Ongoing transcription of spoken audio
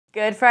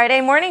Good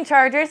Friday morning,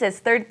 Chargers. It's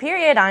third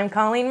period. I'm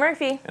Colleen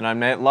Murphy. And I'm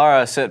Nate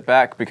Lara. Sit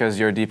back because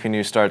your DP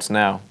News starts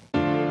now.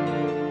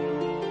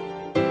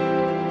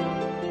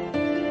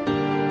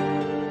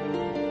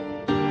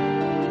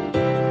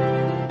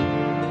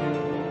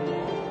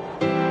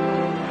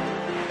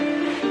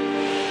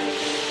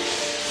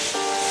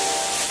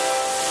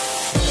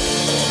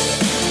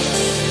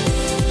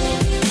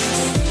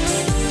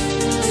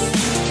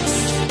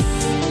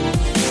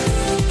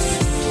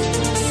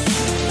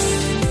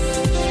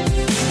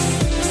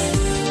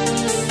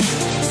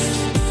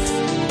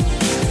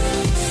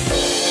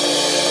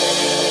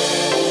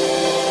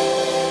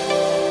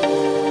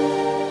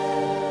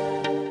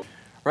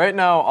 Right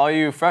now, all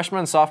you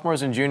freshmen,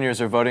 sophomores, and juniors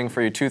are voting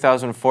for your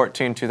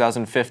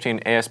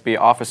 2014-2015 ASB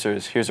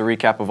officers. Here's a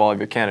recap of all of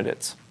your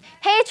candidates.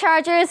 Hey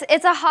Chargers,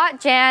 it's a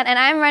hot Jan and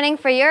I'm running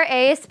for your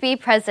ASB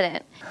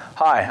president.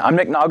 Hi, I'm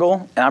Nick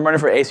Noggle and I'm running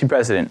for ASB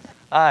president.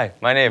 Hi,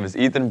 my name is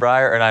Ethan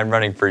Breyer and I'm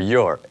running for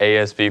your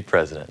ASB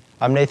president.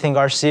 I'm Nathan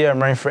Garcia, I'm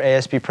running for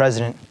ASB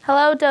president.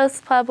 Hello Dos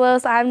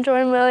Pueblos, I'm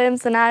Jordan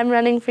Williams and I'm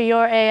running for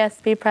your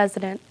ASB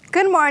president.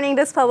 Good morning,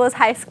 Dos Pueblos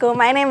High School.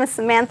 My name is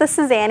Samantha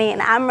Cezanne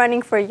and I'm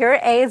running for your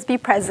ASB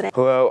president.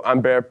 Hello,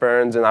 I'm Barrett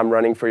Burns and I'm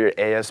running for your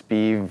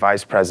ASB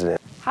vice president.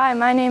 Hi,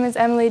 my name is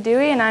Emily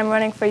Dewey and I'm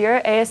running for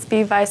your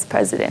ASB vice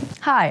president.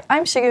 Hi,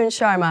 I'm Shagun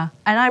Sharma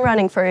and I'm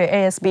running for your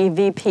ASB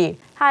VP.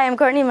 Hi, I'm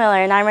Courtney Miller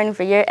and I'm running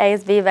for your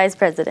ASB vice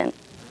president.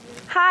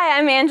 Hi,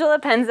 I'm Angela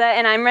Penza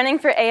and I'm running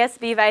for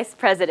ASB vice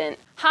president.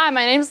 Hi,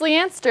 my name is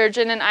Leanne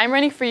Sturgeon and I'm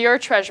running for your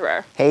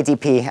treasurer. Hey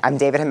DP, I'm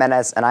David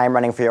Jimenez and I'm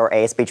running for your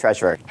ASB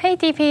treasurer. Hey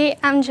DP,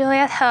 I'm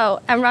Juliet Ho.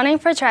 I'm running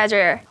for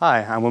treasurer.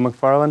 Hi, I'm Will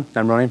McFarland and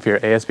I'm running for your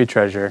ASB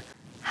treasurer.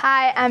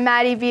 Hi, I'm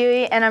Maddie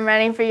Buey and I'm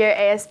running for your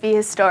ASB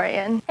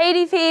historian. Hey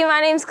DP,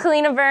 my name's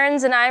Kalina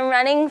Burns and I'm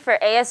running for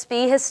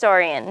ASB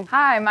historian.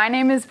 Hi, my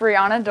name is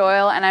Brianna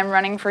Doyle and I'm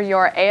running for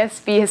your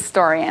ASB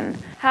historian.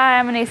 Hi,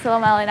 I'm Anissa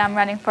Lamel and I'm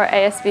running for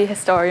ASB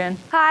historian.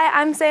 Hi,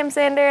 I'm Sam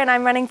Sander and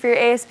I'm running for your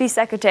ASB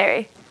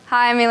secretary.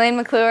 Hi, I'm Elaine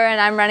McClure and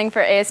I'm running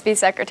for ASB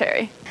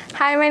secretary.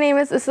 Hi, my name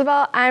is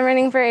Isabel. I'm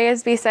running for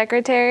ASB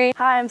secretary.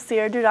 Hi, I'm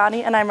Sierra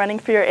Dudani and I'm running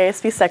for your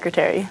ASB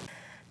secretary.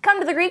 Come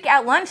to the Greek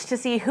at lunch to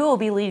see who will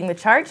be leading the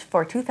charge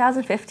for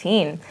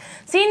 2015.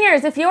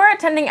 Seniors, if you are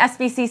attending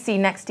SBCC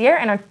next year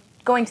and are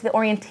going to the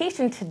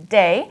orientation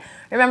today,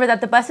 remember that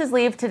the buses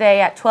leave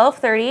today at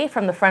 12:30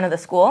 from the front of the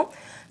school.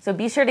 So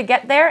be sure to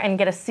get there and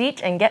get a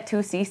seat and get to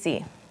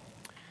CC.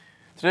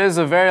 Today is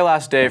the very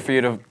last day for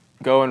you to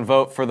go and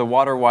vote for the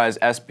WaterWise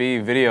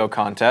SB video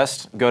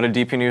contest. Go to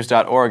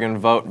dpnews.org and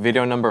vote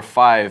video number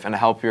 5 and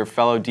help your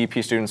fellow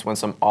DP students win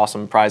some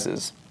awesome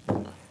prizes.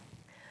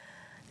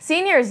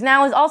 Seniors,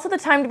 now is also the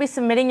time to be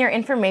submitting your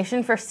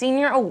information for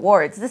senior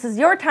awards. This is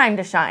your time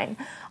to shine.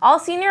 All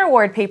senior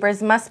award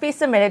papers must be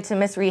submitted to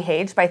Ms.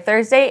 Rehage by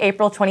Thursday,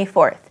 April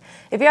 24th.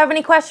 If you have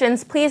any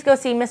questions, please go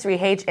see Ms.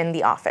 Rehage in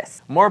the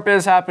office. More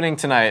biz happening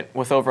tonight.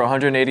 With over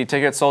 180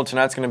 tickets sold,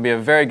 tonight's going to be a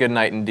very good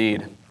night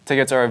indeed.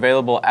 Tickets are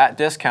available at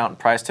discount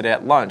price today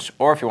at lunch,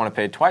 or if you want to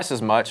pay twice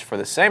as much for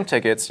the same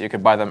tickets, you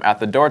could buy them at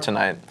the door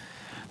tonight.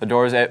 The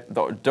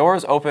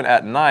doors open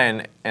at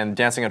 9 and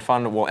Dancing and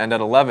Fun will end at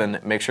 11.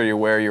 Make sure you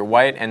wear your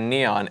white and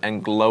neon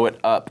and glow it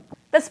up.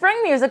 The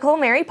spring musical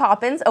Mary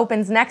Poppins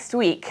opens next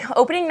week.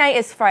 Opening night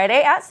is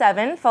Friday at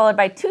 7, followed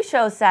by 2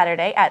 shows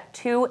Saturday at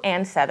 2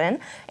 and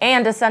 7,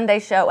 and a Sunday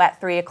show at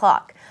 3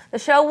 o'clock. The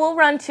show will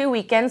run 2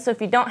 weekends, so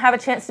if you don't have a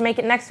chance to make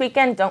it next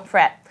weekend, don't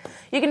fret.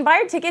 You can buy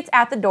your tickets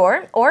at the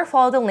door or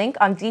follow the link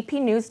on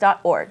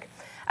dpnews.org.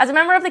 As a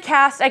member of the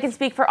cast, I can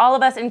speak for all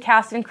of us in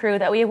cast and crew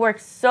that we have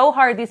worked so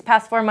hard these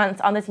past 4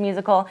 months on this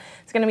musical.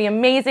 It's going to be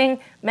amazing,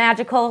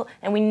 magical,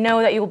 and we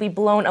know that you will be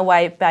blown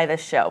away by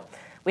this show.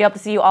 We hope to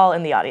see you all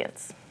in the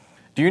audience.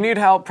 Do you need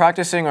help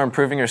practicing or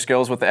improving your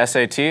skills with the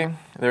SAT?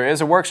 There is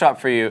a workshop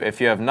for you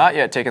if you have not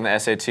yet taken the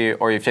SAT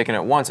or you've taken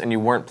it once and you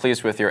weren't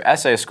pleased with your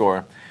essay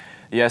score.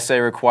 The essay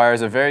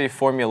requires a very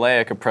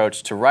formulaic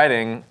approach to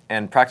writing,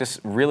 and practice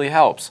really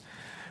helps.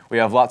 We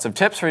have lots of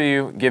tips for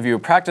you, give you a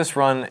practice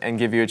run, and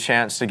give you a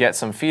chance to get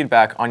some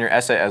feedback on your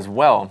essay as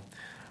well.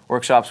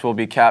 Workshops will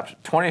be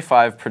capped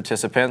 25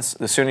 participants.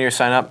 The sooner you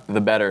sign up,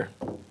 the better.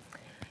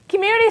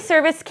 Community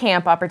service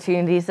camp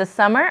opportunities this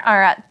summer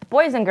are at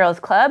Boys and Girls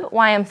Club,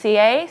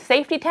 YMCA,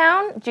 Safety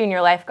Town,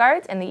 Junior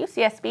Lifeguards, and the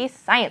UCSB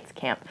Science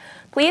Camp.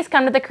 Please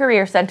come to the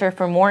Career Center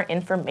for more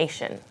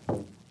information.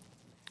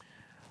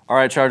 All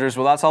right, Chargers,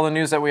 well, that's all the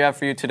news that we have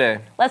for you today.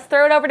 Let's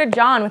throw it over to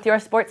John with your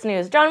sports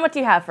news. John, what do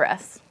you have for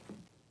us?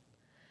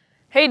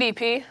 Hey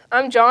DP,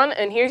 I'm John,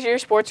 and here's your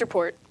sports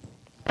report.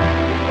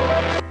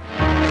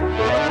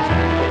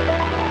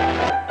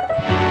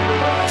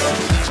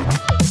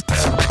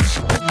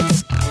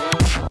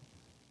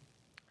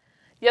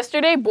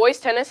 Yesterday, boys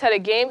tennis had a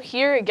game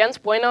here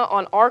against Buena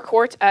on our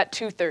courts at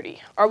 2:30.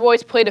 Our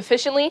boys played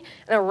efficiently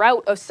in a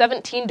rout of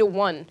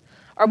 17-1.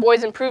 Our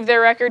boys improved their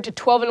record to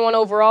 12-1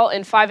 overall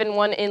and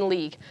 5-1 in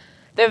league.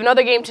 They have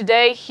another game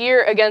today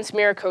here against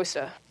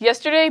Miracosta.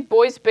 Yesterday,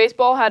 boys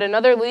baseball had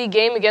another league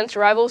game against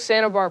rivals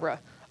Santa Barbara.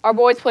 Our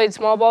boys played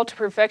small ball to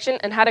perfection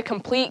and had a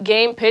complete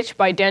game pitched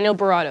by Daniel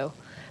Barato.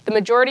 The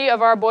majority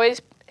of our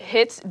boys'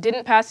 hits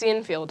didn't pass the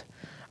infield.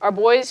 Our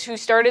boys, who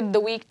started the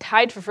week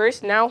tied for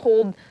first, now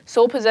hold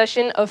sole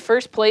possession of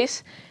first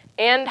place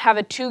and have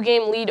a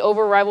 2-game lead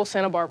over rival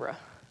Santa Barbara.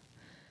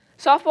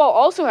 Softball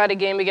also had a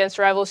game against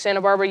rival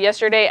Santa Barbara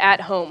yesterday at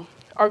home.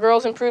 Our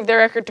girls improved their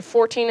record to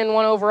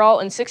 14-1 overall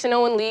and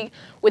 6-0 in league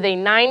with a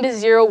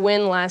 9-0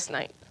 win last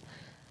night.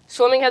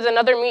 Swimming has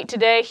another meet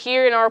today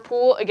here in our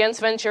pool against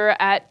Ventura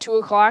at 2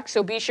 o'clock,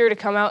 so be sure to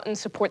come out and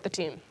support the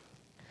team.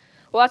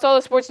 Well, that's all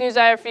the sports news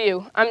I have for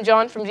you. I'm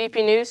John from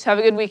DP News. Have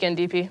a good weekend,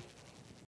 DP.